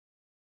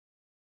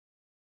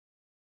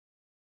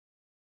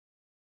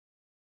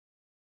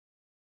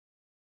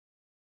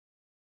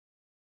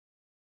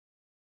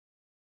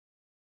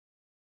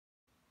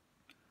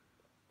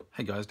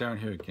Hey guys, Darren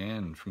here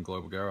again from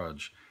Global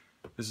Garage.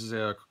 This is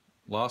our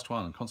last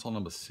one, console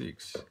number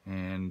 6,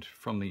 and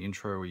from the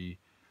intro we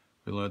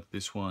learned that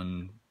this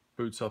one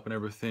boots up and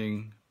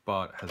everything,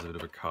 but has a bit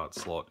of a cart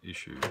slot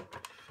issue.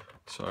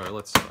 So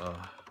let's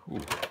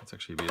it's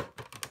actually a bit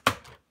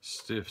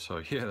stiff,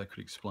 so yeah, that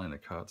could explain the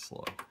cart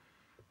slot.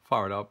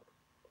 Fire it up.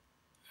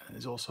 And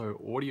there's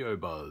also audio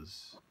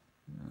buzz.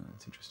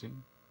 That's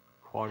interesting.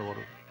 Quite a lot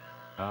of...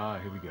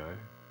 here we go.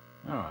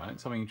 Alright,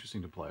 something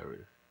interesting to play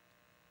with.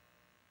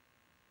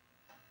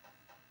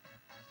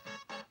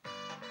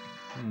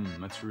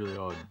 That's really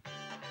odd.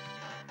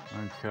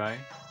 Okay.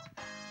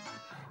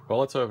 Well,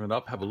 let's open it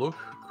up, have a look.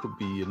 Could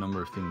be a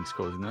number of things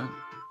causing that.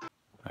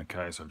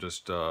 Okay, so I've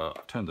just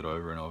turned it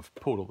over and I've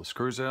pulled all the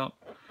screws out.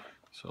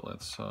 So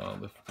let's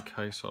lift the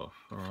case off.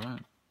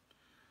 Alright.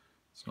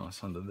 It's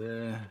nice under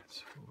there.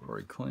 It's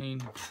very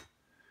clean.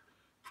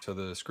 So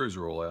the screws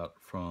are all out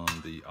from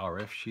the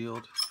RF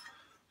shield.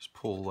 Just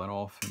pull that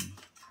off and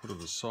put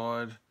it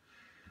aside.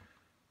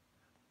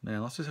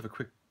 Now let's just have a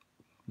quick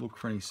look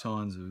for any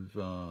signs of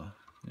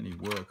any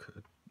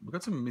work. We've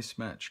got some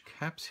mismatched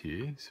caps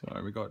here. So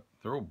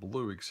they're all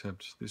blue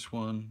except this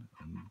one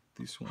and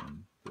this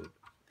one that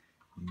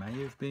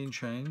may have been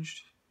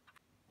changed.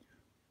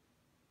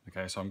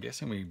 Okay, so I'm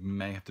guessing we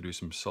may have to do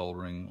some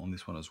soldering on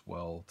this one as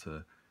well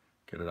to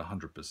get it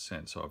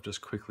 100%. So I've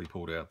just quickly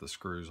pulled out the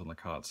screws on the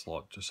cart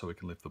slot just so we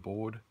can lift the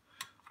board.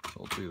 So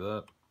I'll do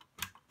that.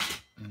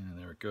 And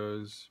there it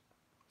goes.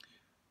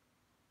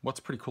 What's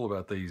pretty cool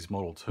about these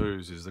Model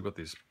 2s is they've got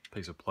this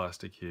piece of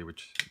plastic here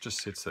which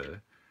just sits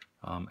there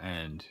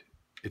and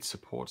it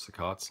supports the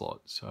cart slot.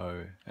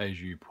 So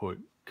as you put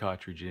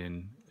cartridge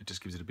in, it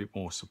just gives it a bit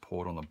more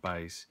support on the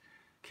base,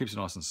 keeps it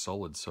nice and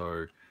solid,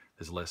 so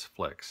there's less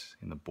flex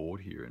in the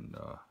board here. And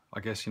I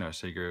guess, you know,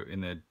 SEGA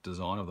in their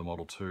design of the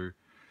Model 2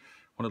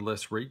 wanted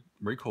less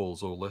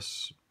recalls or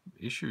less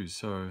issues.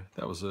 So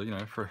that was, you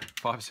know, for a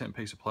 5-cent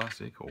piece of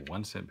plastic or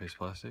 1-cent piece of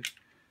plastic,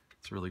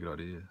 it's a really good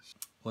idea.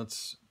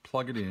 Let's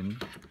plug it in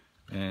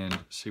and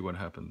see what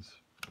happens.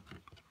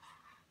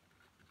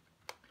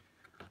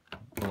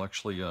 We'll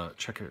actually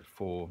check it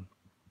for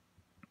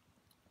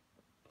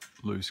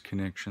loose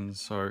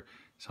connections. So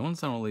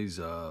someone's done all these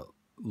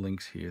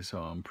links here, so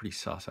I'm pretty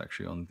sus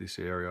actually on this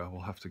area.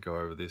 We'll have to go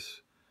over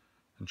this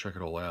and check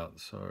it all out.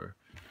 So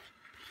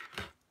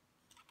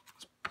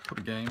let's put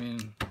a game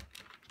in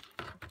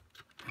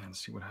and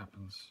see what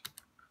happens.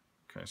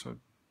 Okay, so it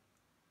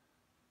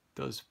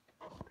does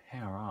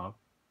power up.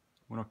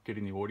 We're not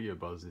getting the audio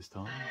buzz this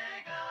time.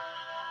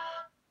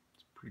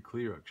 It's pretty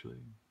clear actually.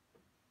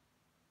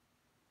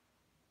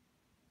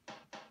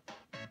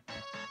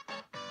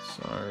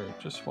 So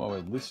just while we're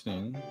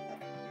listening,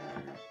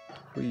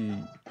 if we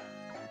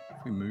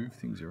move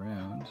things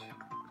around,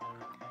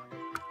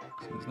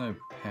 so there's no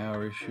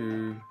power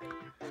issue.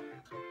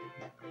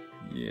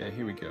 Yeah,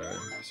 here we go.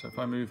 So if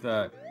I move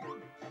that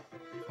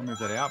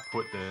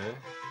output there,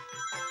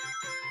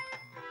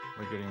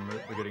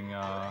 we're getting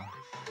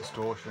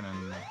distortion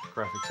and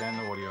graphics and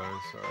audio.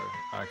 So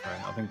okay,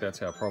 I think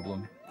that's our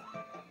problem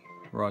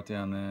right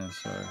down there.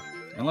 So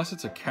unless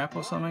it's a cap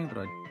or something, but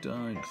I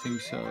don't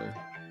think so.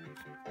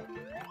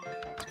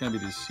 It's going to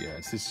be this, yeah,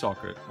 it's this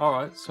socket. All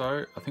right,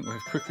 so I think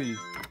we've quickly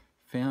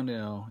found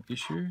our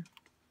issue.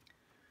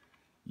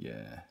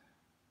 Yeah,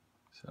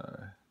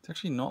 so it's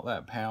actually not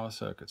that power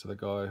circuit. So the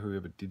guy,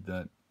 whoever did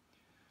that,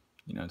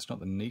 you know, it's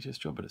not the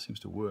neatest job, but it seems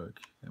to work.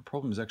 The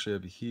problem is actually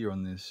over here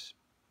on this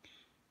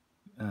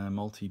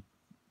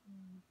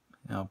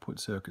multi-output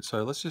circuit.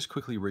 So let's just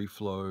quickly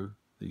reflow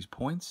these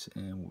points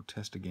and we'll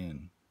test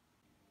again.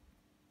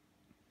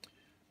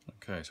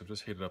 Okay, so I've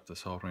just heated up the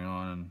soldering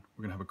iron and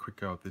we're gonna have a quick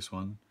go at this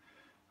one.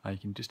 You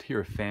can just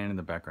hear a fan in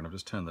the background. I've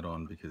just turned that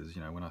on because,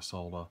 you know, when I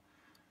solder,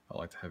 I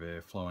like to have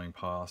air flowing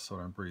past so I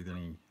don't breathe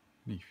any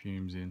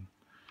fumes in.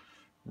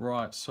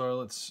 Right, so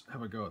let's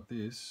have a go at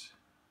this.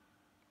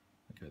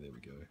 Okay, there we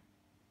go.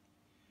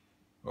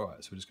 All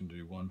right, so we're just gonna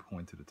do one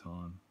point at a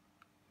time.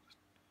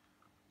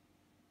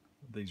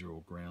 These are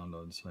all ground,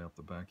 I'd say, up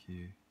the back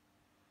here.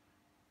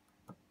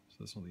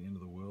 So that's not the end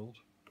of the world,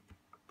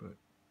 but we'll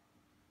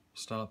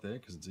start there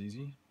because it's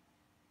easy.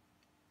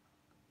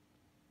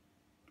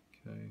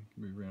 Okay,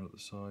 move around at the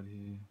side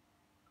here.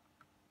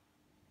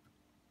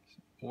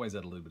 Always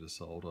add a little bit of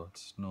solder.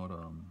 It's not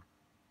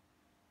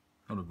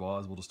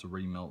advisable just to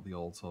remelt the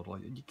old solder.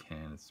 Like, you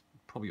can, it's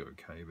probably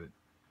okay, but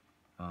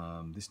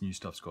this new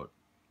stuff's got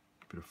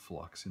a bit of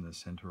flux in the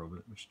center of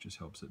it, which just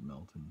helps it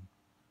melt and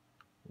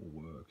all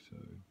work. So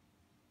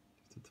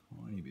just a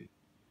tiny bit.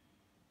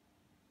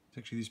 It's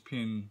actually this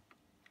pin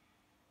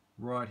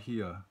right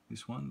here,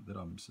 this one, that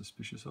I'm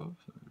suspicious of.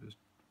 So just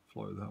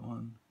flow that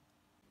one.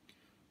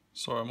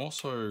 So I'm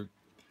also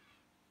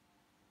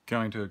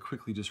going to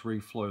quickly just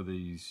reflow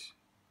these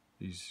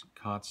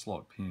cart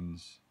slot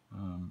pins.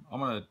 I'm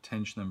going to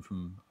tension them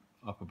from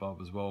up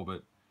above as well,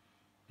 but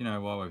you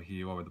know, while we're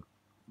here,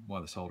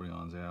 while the soldering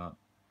iron's out,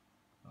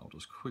 I'll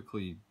just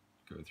quickly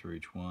go through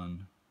each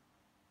one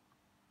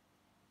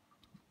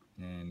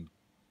and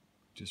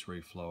just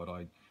reflow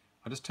it.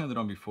 I just turned it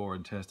on before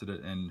and tested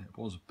it, and it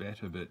was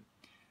better, but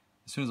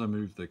as soon as I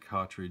moved the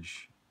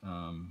cartridge,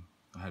 I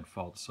had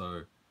faults,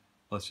 so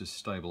let's just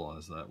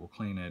stabilize that. We'll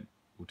clean it,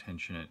 we'll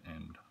tension it,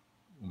 and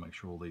we'll make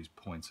sure all these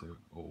points are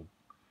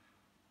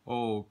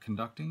all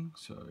conducting.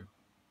 So,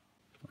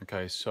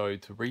 okay, so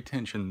to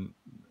retension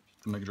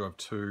the Mega Drive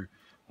 2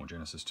 or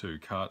Genesis 2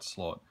 cart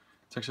slot,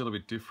 it's actually a little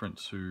bit different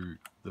to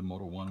the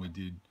Model 1 we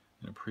did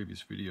in a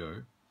previous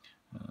video.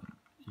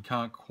 You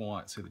can't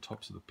quite see the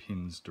tops of the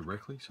pins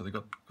directly, so they've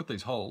got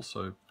these holes,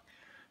 so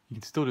you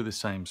can still do the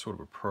same sort of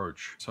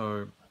approach.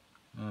 So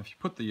if you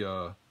put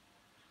your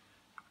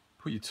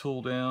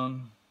tool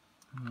down,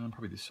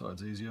 probably this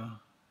side's easier,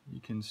 you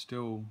can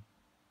still,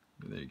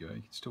 there you go,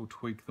 you can still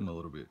tweak them a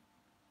little bit.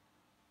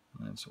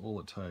 And that's all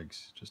it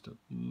takes, just a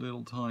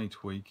little tiny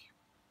tweak,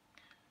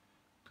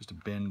 just to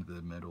bend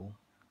the metal.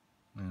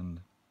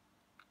 And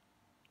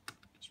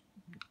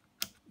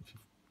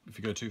if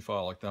you go too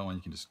far like that one,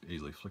 you can just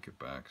easily flick it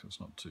back, so it's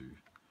not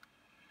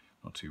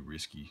too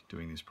risky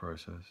doing this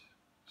process.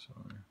 So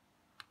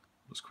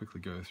let's quickly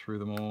go through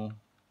them all.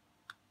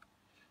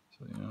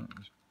 So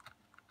just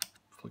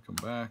flick them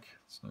back,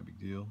 it's no big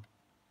deal.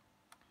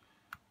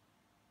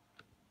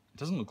 It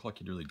doesn't look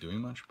like you're really doing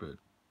much, but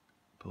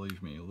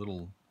believe me, a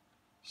little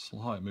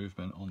slight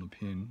movement on the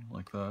pin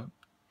like that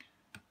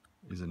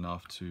is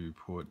enough to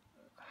put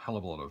a hell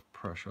of a lot of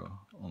pressure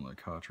on the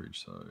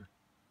cartridge. So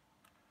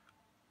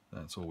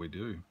that's all we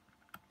do.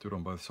 Do it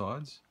on both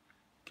sides,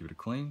 give it a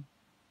clean,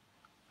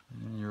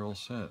 and you're all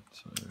set.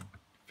 So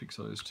fix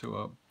those two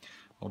up.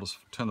 I'll just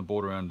turn the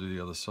board around and do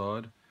the other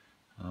side.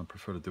 I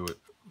prefer to do it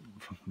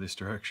from this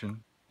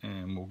direction,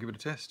 and we'll give it a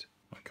test.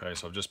 Okay,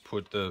 so I've just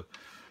put the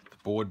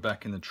board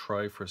back in the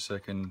tray for a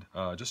second,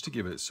 just to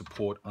give it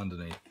support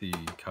underneath the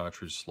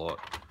cartridge slot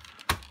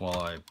while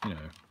I,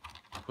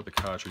 put the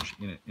cartridge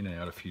in and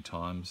out a few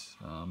times.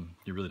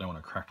 You really don't want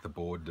to crack the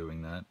board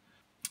doing that.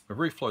 We've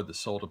reflowed the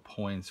solder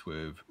points,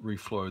 we've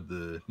reflowed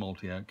the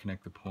multi-out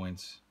connector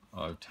points,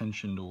 I've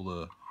tensioned all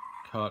the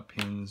cart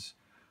pins,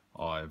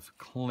 I've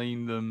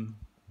cleaned them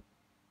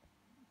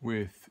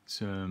with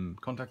some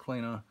contact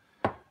cleaner,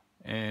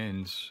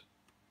 and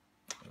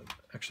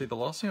actually the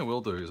last thing I will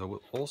do is I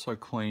will also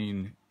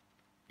clean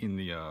in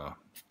the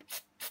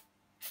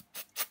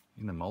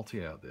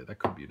multi-out there. That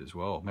could be it as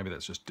well. Maybe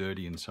that's just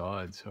dirty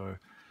inside, so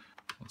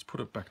let's put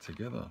it back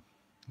together.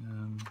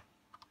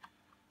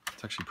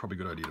 It's actually probably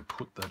a good idea to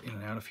put that in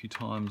and out a few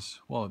times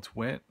while it's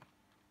wet.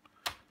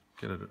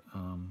 Get it,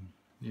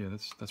 yeah,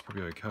 that's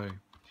probably okay.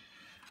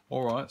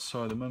 Alright,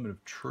 so the moment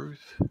of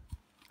truth.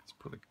 Let's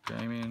put the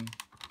game in.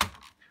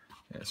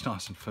 Yeah, it's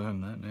nice and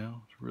firm that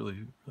now. It's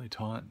really, really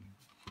tight.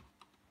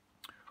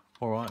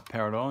 Alright,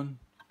 power it on.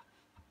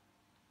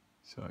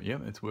 So yeah,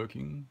 it's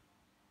working.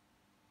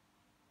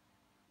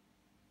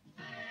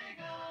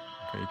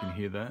 Okay, you can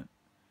hear that.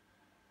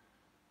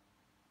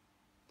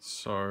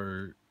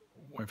 So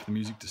wait for the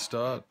music to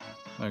start.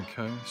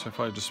 Okay, so if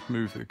I just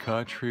move the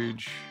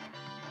cartridge,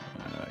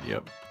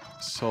 yep,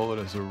 solid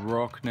as a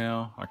rock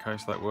now. Okay,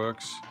 so that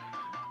works.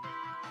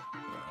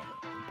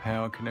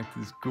 Power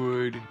connector's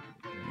good,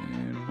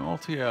 and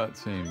multi-out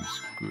seems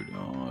good.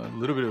 Oh, a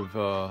little bit of,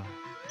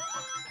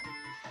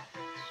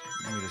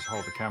 let me just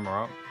hold the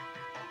camera up.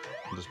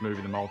 I'm just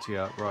moving the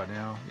multi-out right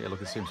now. Yeah,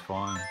 look, it seems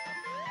fine.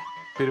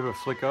 Bit of a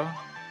flicker.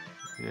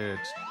 Yeah,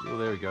 well,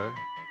 there we go.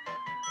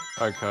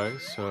 Okay,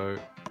 so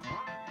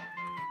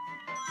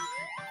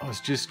I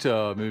was just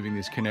moving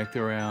this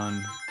connector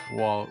around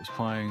while it was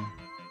playing.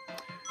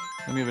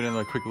 Let me have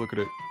another quick look at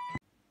it.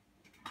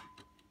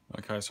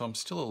 Okay, so I'm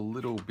still a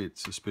little bit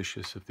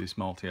suspicious of this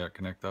multi-out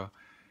connector.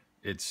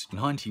 It's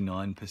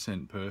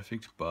 99%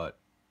 perfect, but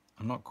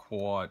I'm not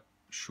quite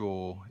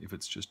sure if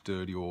it's just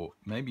dirty or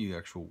maybe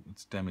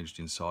it's damaged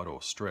inside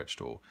or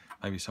stretched, or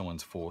maybe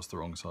someone's forced the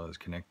wrong size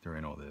connector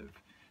in, or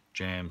they've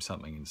jammed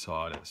something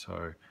inside it.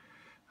 So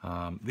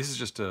this is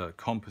just a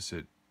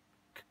composite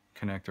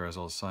connector, as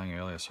I was saying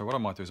earlier. So what I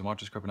might do is I might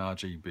just grab an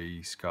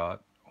RGB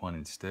SCART one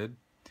instead.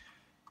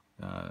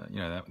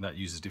 That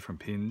uses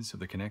different pins of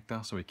the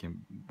connector, so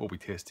we'll be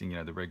testing,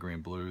 the red,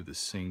 green, blue, the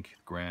sync,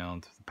 the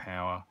ground, the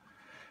power,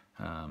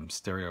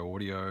 stereo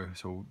audio.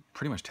 So we'll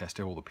pretty much test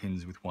all the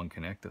pins with one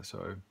connector.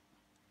 So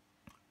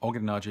I'll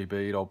get an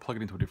RGB, I'll plug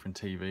it into a different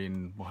TV,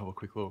 and we'll have a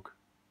quick look.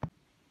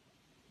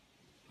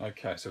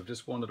 Okay, so I've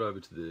just wandered over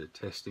to the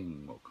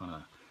testing,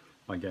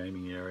 my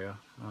gaming area.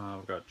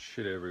 I've got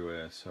shit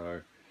everywhere,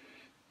 so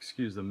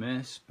excuse the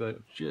mess, but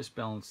I've just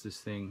balanced this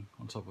thing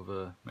on top of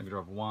a Mega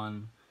Drive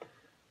 1.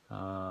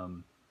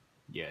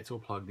 Yeah, it's all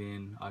plugged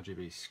in,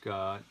 RGB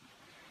SCART.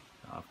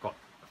 I've got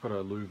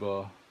a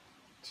Luva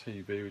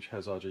TV which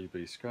has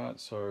RGB SCART,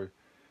 so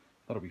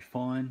that'll be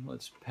fine.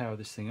 Let's power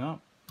this thing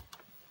up.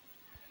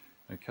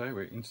 Okay,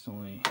 we're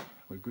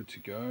good to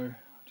go.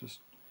 Just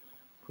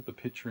put the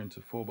picture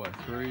into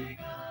 4:3. There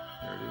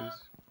it is.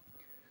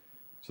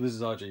 So this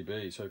is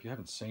RGB, so if you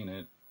haven't seen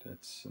it,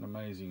 it's an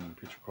amazing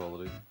picture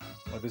quality.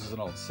 Like, this is an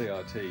old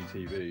CRT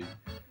TV,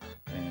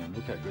 and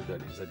look how good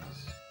that is. That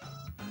is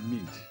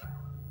mint.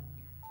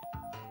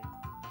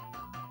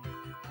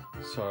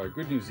 So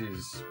good news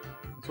is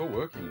it's all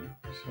working.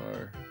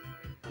 So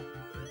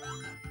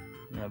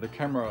you know, the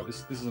camera,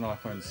 this is an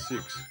iPhone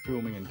 6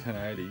 filming in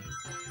 1080.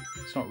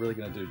 It's not really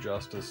going to do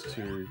justice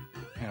to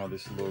how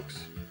this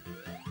looks.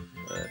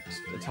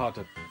 It's hard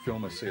to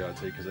film a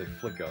CRT because they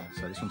flicker.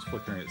 So this one's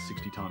flickering at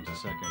 60 times a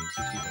second,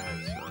 60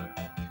 Hz. So.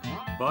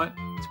 But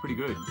it's pretty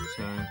good.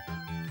 So,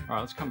 all right,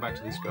 let's come back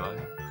to this guy.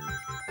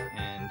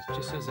 And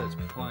just as that's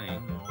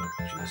playing,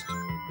 I'll just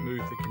move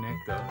the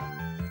connector,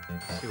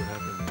 see what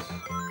happens.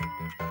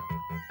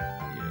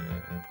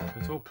 Yeah, so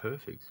it's all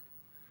perfect.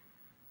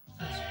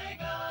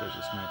 Those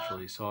just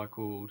naturally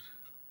cycled,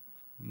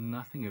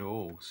 nothing at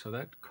all. So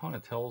that kind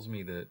of tells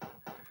me that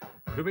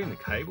could have been the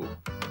cable,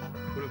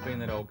 could have been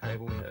that old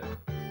cable we had.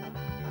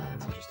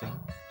 That's interesting.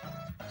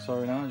 So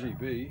in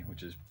RGB,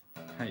 which is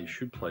how you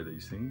should play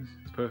these things,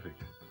 it's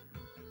perfect.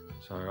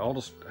 So I'll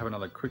just have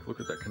another quick look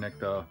at that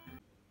connector.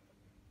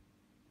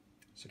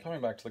 So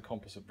coming back to the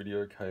composite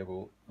video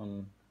cable,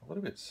 I'm a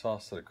little bit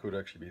sus that it could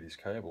actually be this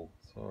cable.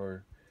 So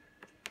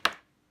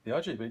the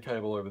RGB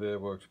cable over there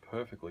works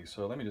perfectly.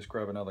 So let me just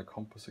grab another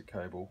composite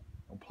cable.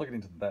 I'll plug it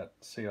into that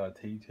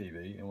CRT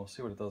TV and we'll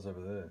see what it does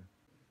over there.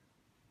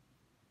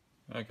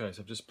 Okay,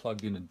 so I've just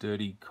plugged in a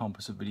dirty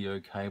composite video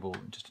cable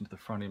just into the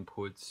front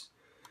inputs.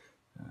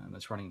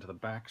 That's running into the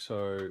back,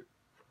 so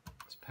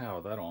let's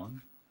power that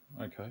on.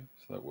 Okay,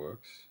 so that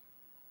works.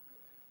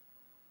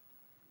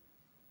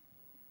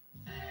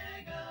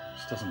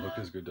 Just doesn't look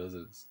as good, does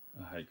it?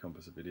 I hate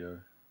composite video.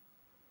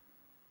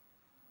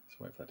 Just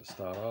wait for that to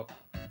start up.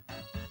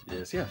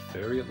 Yeah, see how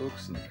furry it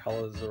looks and the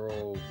colours are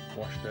all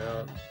washed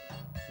out?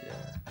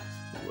 Yeah,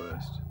 it's the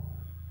worst.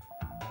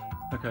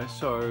 Okay,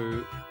 so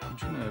I'm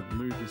just going to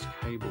move this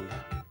cable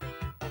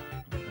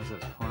as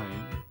that's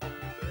playing.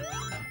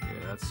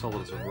 Yeah, that's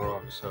solid as a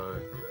rock, so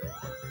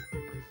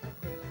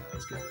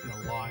let's get in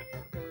the light.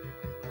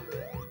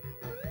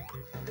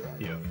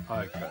 Yeah,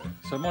 okay.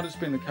 So it might have just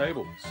been the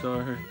cable.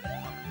 So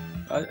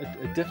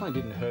it definitely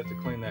didn't hurt to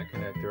clean that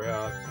connector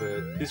out,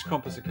 but this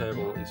composite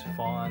cable is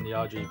fine. The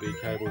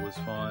RGB cable was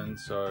fine,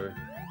 so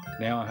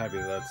now I'm happy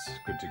that's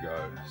good to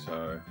go.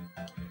 So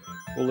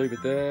we'll leave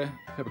it there.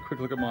 Have a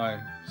quick look at my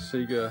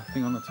SEGA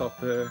thing on the top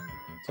there.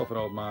 It's off an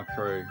old Mark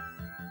III.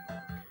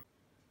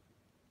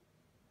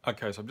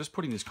 Okay, so I'm just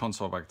putting this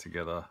console back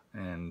together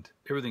and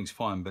everything's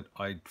fine, but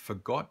I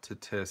forgot to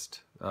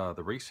test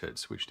the reset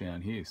switch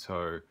down here.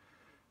 So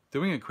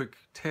doing a quick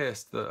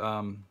test,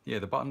 yeah,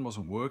 the button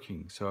wasn't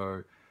working.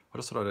 So I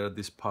just thought I'd add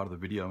this part of the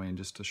video in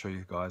just to show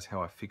you guys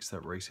how I fixed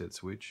that reset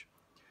switch.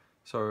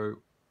 So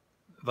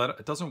that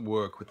it doesn't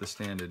work with the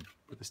standard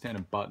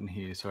button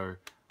here. So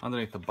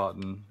underneath the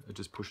button, it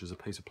just pushes a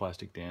piece of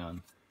plastic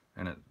down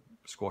and it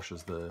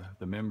squashes the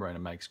membrane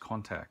and makes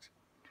contact.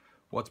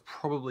 What's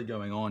probably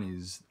going on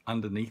is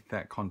underneath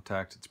that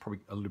contact, it's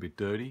probably a little bit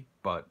dirty,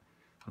 but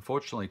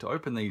unfortunately to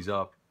open these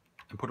up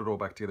and put it all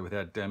back together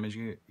without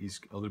damaging it is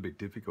a little bit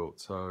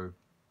difficult. So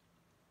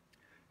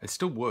it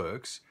still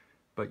works,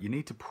 but you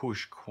need to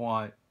push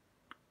quite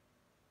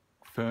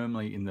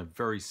firmly in the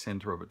very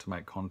center of it to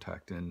make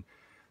contact. And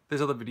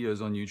there's other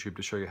videos on YouTube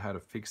to show you how to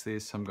fix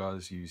this. Some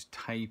guys use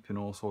tape and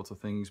all sorts of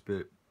things,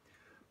 but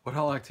what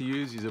I like to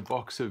use is a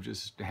box of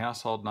just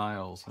household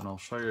nails, and I'll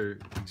show you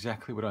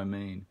exactly what I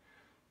mean.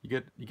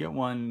 You get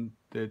one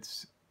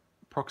that's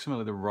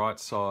approximately the right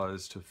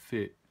size to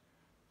fit.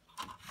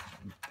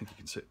 I think you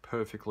can sit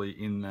perfectly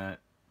in that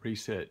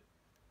reset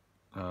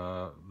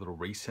little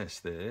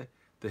recess there.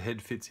 The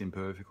head fits in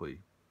perfectly.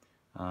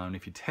 And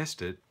if you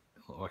test it,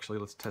 well, actually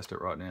let's test it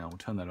right now. We'll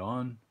turn that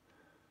on.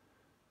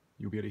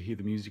 You'll be able to hear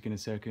the music in a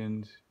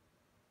second.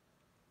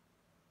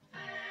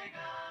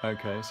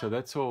 Okay, so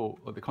that's all.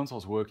 The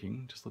console's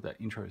working. Just let that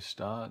intro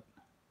start.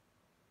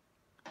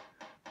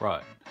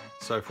 Right.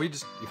 So if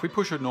we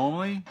push it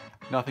normally,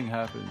 nothing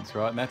happens,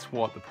 right? And that's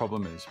what the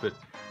problem is. But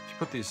if you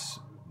put this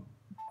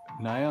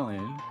nail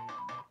in,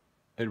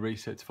 it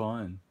resets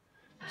fine.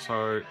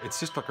 So it's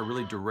just like a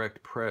really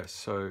direct press.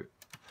 So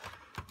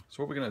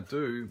what we're going to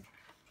do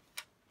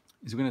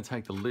is we're going to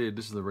take the lid.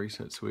 This is the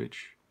reset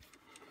switch.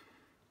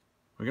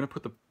 We're going to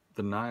put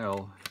the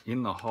nail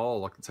in the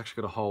hole. Like, it's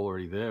actually got a hole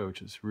already there,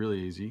 which is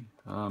really easy.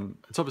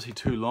 It's obviously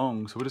too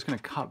long, so we're just going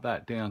to cut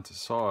that down to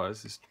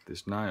size,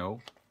 this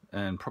nail,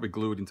 and probably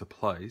glue it into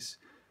place.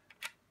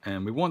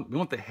 And we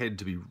want the head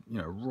to be, you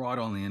know, right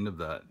on the end of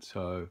that.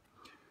 So,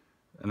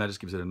 and that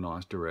just gives it a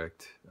nice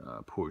direct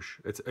push.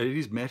 It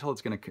is metal.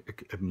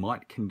 It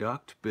might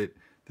conduct, but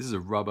this is a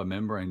rubber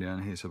membrane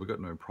down here, so we've got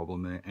no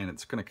problem there, and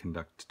it's going to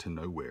conduct to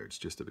nowhere. It's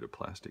just a bit of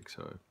plastic.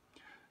 So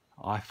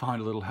I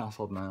find a little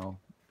household nail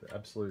the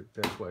absolute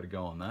best way to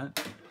go on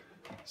that.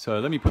 So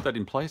let me put that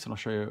in place and I'll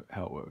show you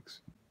how it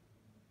works.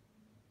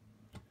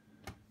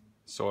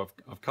 So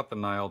I've cut the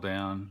nail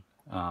down,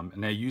 and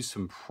now use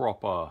some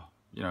proper,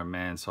 you know,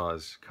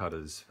 man-size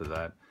cutters for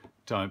that.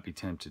 Don't be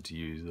tempted to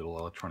use little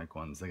electronic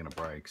ones, they're gonna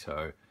break.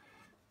 So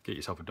get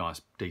yourself a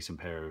nice, decent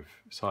pair of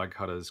side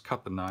cutters,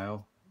 cut the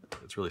nail,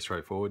 it's really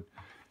straightforward,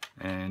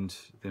 and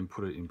then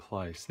put it in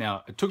place.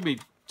 Now, it took me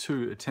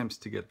 2 attempts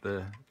to get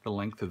the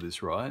length of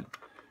this right.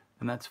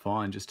 and that's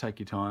fine. Just take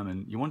your time,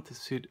 and you want it to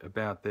sit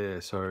about there.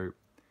 So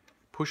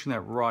pushing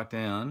that right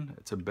down,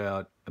 it's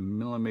about 1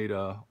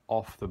 millimeter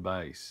off the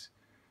base.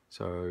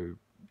 So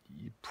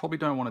you probably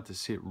don't want it to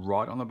sit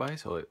right on the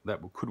base, or that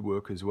could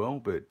work as well,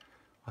 but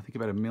I think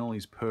about 1 mil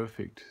is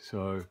perfect.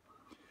 So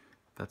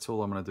that's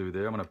all I'm going to do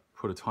there. I'm going to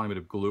put a tiny bit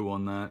of glue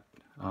on that,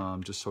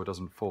 just so it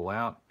doesn't fall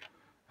out,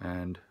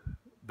 and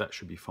that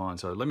should be fine.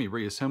 So let me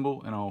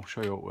reassemble and I'll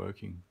show you it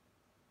working.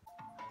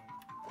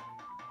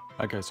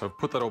 Okay, so I've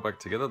put that all back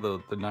together.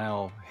 The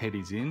nail head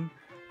is in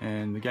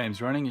and the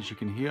game's running, as you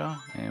can hear,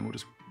 and we'll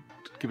just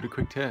give it a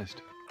quick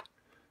test.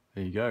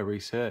 There you go,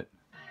 reset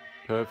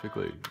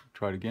perfectly.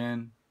 Try it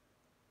again.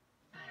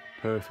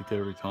 Perfect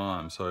every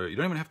time. So you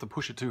don't even have to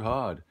push it too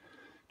hard.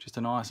 Just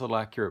a nice little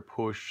accurate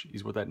push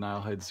is what that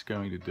nail head's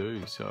going to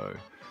do. So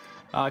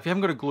if you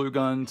haven't got a glue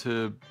gun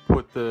to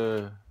put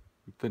the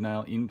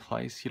nail in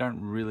place, you don't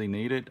really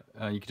need it.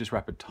 You can just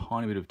wrap a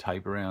tiny bit of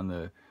tape around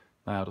the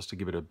nail just to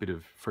give it a bit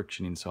of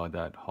friction inside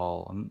that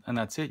hole, and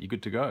that's it. You're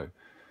good to go.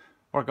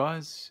 All right,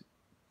 guys,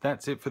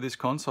 that's it for this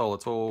console.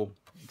 It's all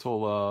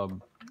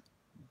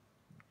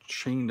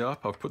sheened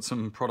up. I've put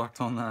some product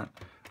on that,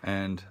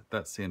 and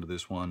that's the end of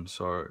this one.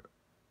 So,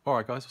 all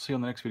right, guys, I'll see you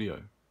on the next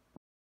video.